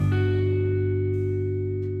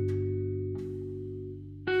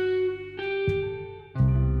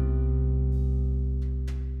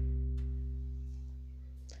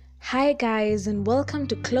Hi guys, and welcome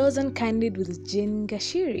to Close and Candid with Jane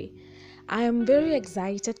Gashiri. I am very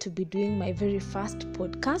excited to be doing my very first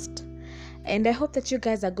podcast, and I hope that you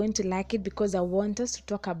guys are going to like it because I want us to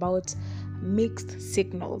talk about mixed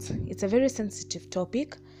signals. It's a very sensitive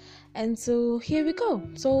topic, and so here we go.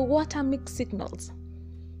 So, what are mixed signals?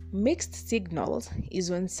 Mixed signals is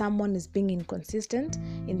when someone is being inconsistent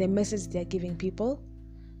in the message they are giving people,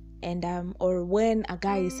 and or when a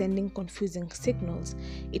guy is sending confusing signals.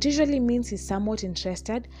 It usually means he's somewhat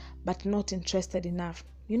interested but not interested enough.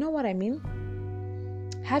 You know what I mean?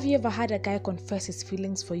 Have you ever had a guy confess his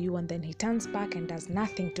feelings for you and then he turns back and does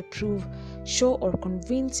nothing to prove, show, or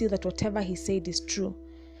convince you that whatever he said is true?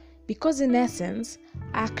 Because in essence,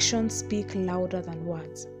 actions speak louder than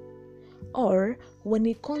words. Or when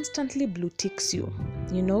he constantly blue ticks you,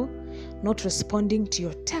 not responding to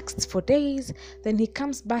your texts for days, then he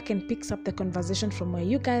comes back and picks up the conversation from where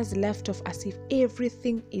you guys left off as if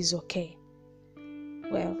everything is okay.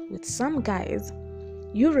 Well, with some guys,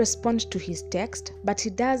 you respond to his text, but he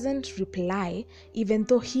doesn't reply even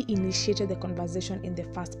though he initiated the conversation in the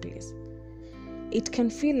first place. It can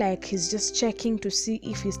feel like he's just checking to see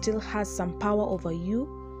if he still has some power over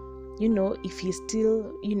you, if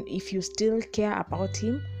you still care about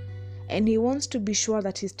him, and he wants to be sure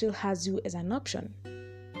that he still has you as an option.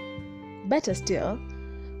 Better still,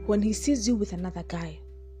 when he sees you with another guy,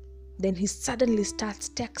 then he suddenly starts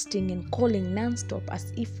texting and calling non-stop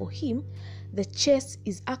as if for him the chase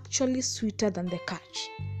is actually sweeter than the catch.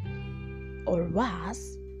 Or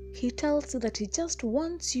worse, he tells you that he just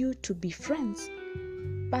wants you to be friends,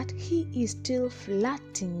 but he is still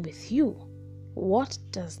flirting with you. What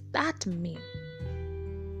does that mean?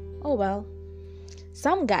 Oh well,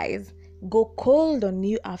 some guys go cold on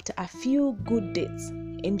you after a few good dates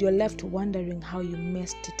and you're left wondering how you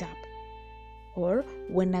messed it up. Or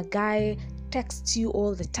when a guy texts you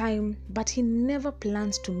all the time but he never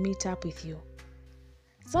plans to meet up with you.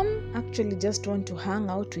 Some actually just want to hang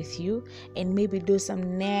out with you and maybe do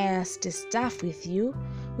some nasty stuff with you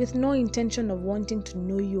with no intention of wanting to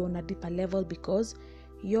know you on a deeper level because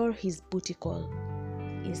you're his booty call.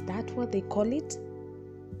 Is that what they call it?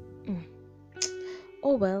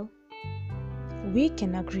 Oh well, we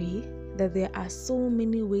can agree that there are so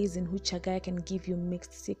many ways in which a guy can give you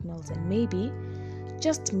mixed signals, and maybe,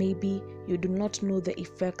 just maybe, you do not know the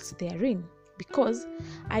effects therein, because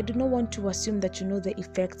I do not want to assume that you know the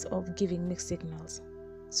effects of giving mixed signals.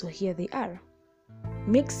 So here they are.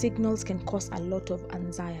 Mixed signals can cause a lot of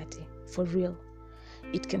anxiety, for real.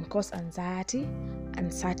 It can cause anxiety,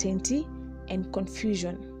 uncertainty, and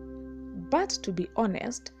confusion. But to be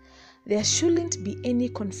honest, there shouldn't be any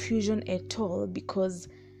confusion at all because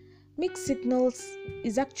mixed signals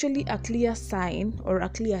is actually a clear sign or a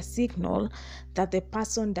clear signal that the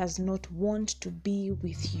person does not want to be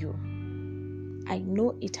with you. I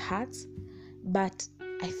know it hurts, but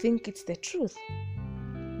I think it's the truth.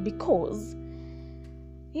 Because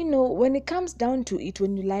when it comes down to it,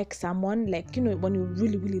 when you like someone, when you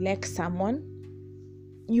really, really like someone,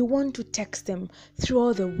 you want to text them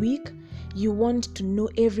throughout the week. You want to know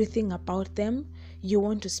everything about them. You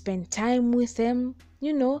want to spend time with them.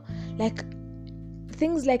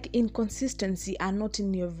 Things like inconsistency are not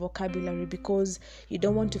in your vocabulary because you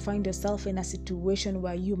don't want to find yourself in a situation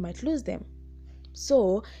where you might lose them.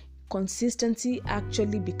 So, consistency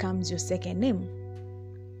actually becomes your second name.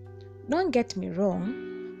 Don't get me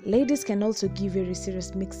wrong, ladies can also give very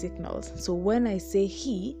serious mixed signals. So when I say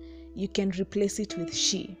he, you can replace it with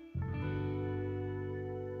she.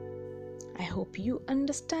 I hope you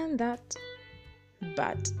understand that.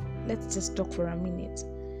 But let's just talk for a minute.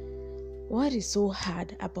 What is so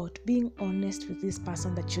hard about being honest with this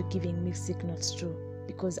person that you're giving mixed signals to?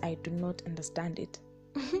 Because I do not understand it.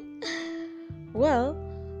 Well,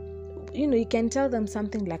 you can tell them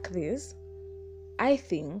something like this. I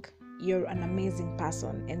think you're an amazing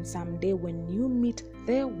person, and someday when you meet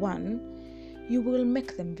the one, you will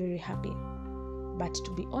make them very happy. But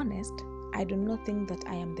to be honest, I do not think that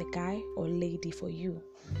I am the guy or lady for you.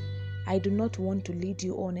 I do not want to lead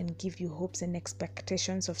you on and give you hopes and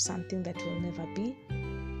expectations of something that will never be.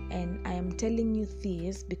 And I am telling you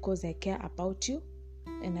this because I care about you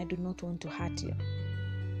and I do not want to hurt you.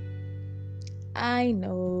 I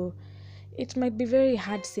know it might be very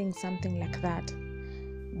hard saying something like that,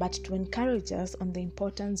 but to encourage us on the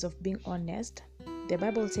importance of being honest, the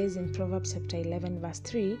Bible says in Proverbs chapter 11 verse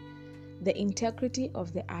 3, the integrity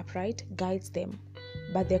of the upright guides them,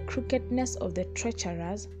 but the crookedness of the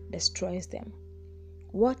treacherous destroys them.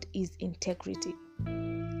 What is integrity?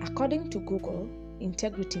 According to Google,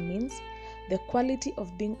 integrity means the quality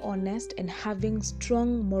of being honest and having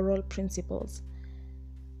strong moral principles.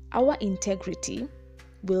 Our integrity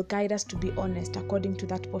will guide us to be honest according to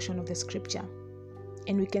that portion of the scripture.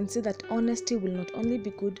 And we can see that honesty will not only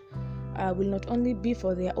be good, will not only be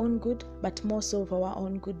for their own good, but more so for our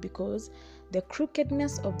own good, because the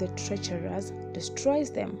crookedness of the treacherous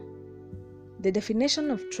destroys them. The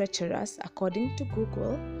definition of treacherous, according to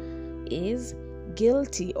Google, is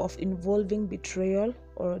guilty of involving betrayal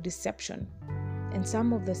or deception. And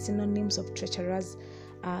some of the synonyms of treacherous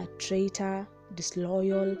are traitor,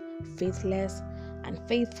 disloyal, faithless,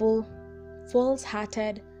 unfaithful,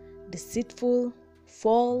 false-hearted, deceitful,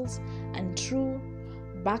 false, untrue,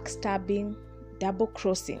 backstabbing,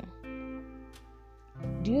 double-crossing.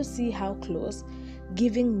 Do you see how close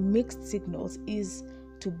giving mixed signals is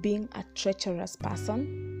to being a treacherous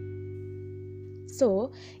person?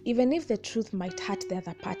 So, even if the truth might hurt the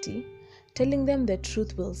other party, telling them the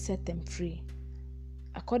truth will set them free.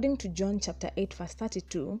 According to John chapter 8 verse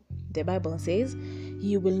 32, the Bible says,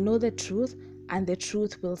 "You will know the truth, and the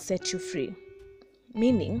truth will set you free."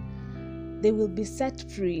 Meaning, they will be set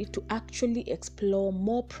free to actually explore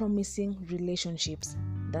more promising relationships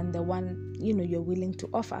than the one you're willing to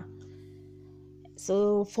offer.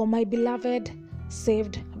 So, for my beloved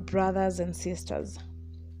saved brothers and sisters,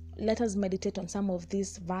 let us meditate on some of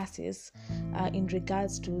these verses in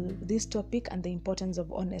regards to this topic and the importance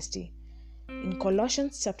of honesty. In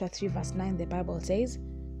Colossians chapter 3 verse 9, the Bible says,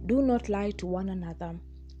 "Do not lie to one another,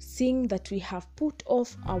 seeing that we have put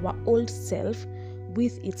off our old self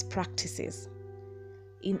with its practices."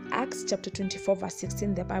 In Acts chapter 24 verse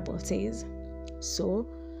 16, the Bible says, "So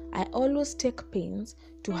I always take pains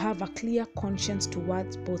to have a clear conscience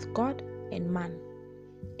towards both God and man."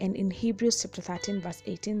 And in Hebrews chapter 13 verse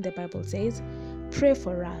 18, the Bible says, "Pray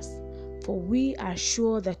for us, for we are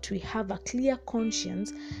sure that we have a clear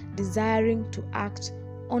conscience, desiring to act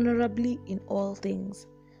honorably in all things."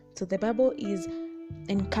 So the Bible is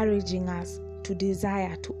encouraging us to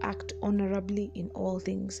desire to act honorably in all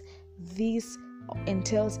things. This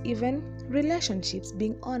entails even relationships,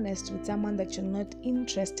 being honest with someone that you're not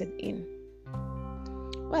interested in.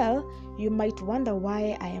 Well, you might wonder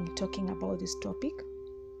why I am talking about this topic.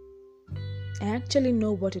 I actually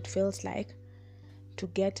know what it feels like to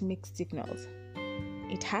get mixed signals.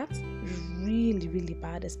 It hurts really, really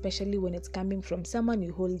bad, especially when it's coming from someone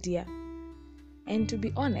you hold dear. And to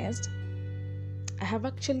be honest, I have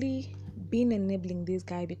actually been enabling this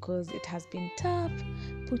guy because it has been tough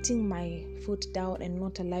putting my foot down and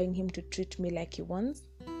not allowing him to treat me like he wants.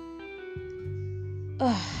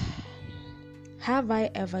 Have I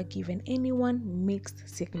ever given anyone mixed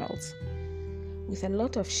signals? With a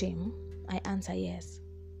lot of shame, I answer yes.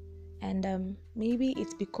 And maybe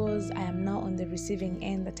it's because I am now on the receiving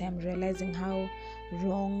end that I'm realizing how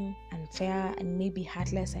wrong, unfair, and maybe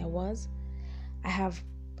heartless I was. I have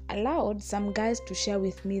allowed some guys to share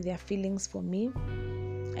with me their feelings for me.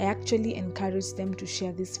 I actually encouraged them to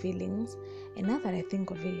share these feelings, and now that I think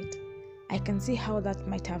of it, I can see how that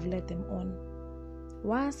might have led them on.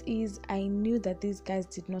 Worse is, I knew that these guys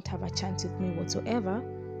did not have a chance with me whatsoever,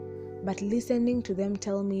 but listening to them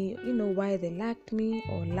tell me, why they liked me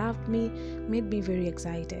or loved me made me very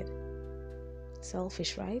excited.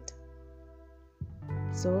 Selfish, right?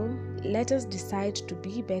 So let us decide to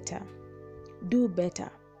be better, do better,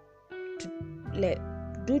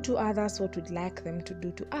 do to others what we'd like them to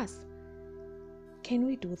do to us. Can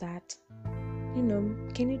we do that?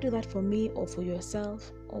 Can you do that for me or for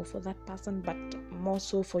yourself or for that person, but more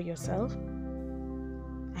so for yourself?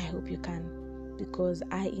 I hope you can, because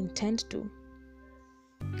I intend to.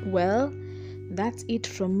 Well, that's it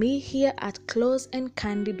from me here at Close and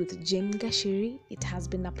Candid with Jane Gashiri. It has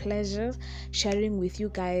been a pleasure sharing with you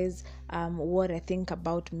guys what I think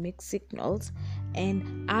about mixed signals,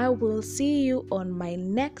 and I will see you on my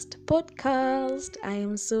next podcast. I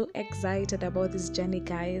am so excited about this journey,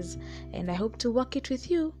 guys, and I hope to walk it with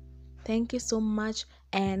you. Thank you so much,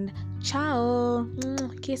 and ciao.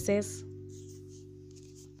 Kisses.